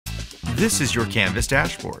This is your Canvas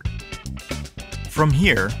dashboard. From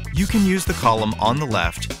here, you can use the column on the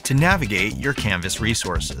left to navigate your Canvas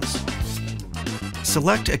resources.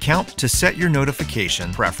 Select Account to set your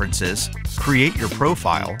notification preferences, create your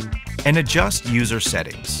profile, and adjust user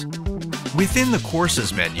settings. Within the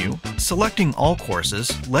Courses menu, selecting all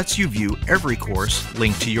courses lets you view every course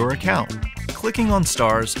linked to your account. Clicking on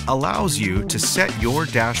stars allows you to set your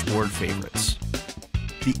dashboard favorites.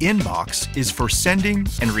 The inbox is for sending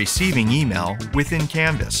and receiving email within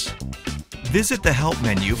Canvas. Visit the Help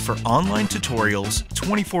menu for online tutorials,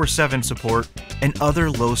 24/7 support, and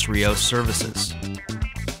other Los Rios services.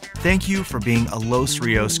 Thank you for being a Los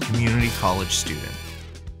Rios Community College student.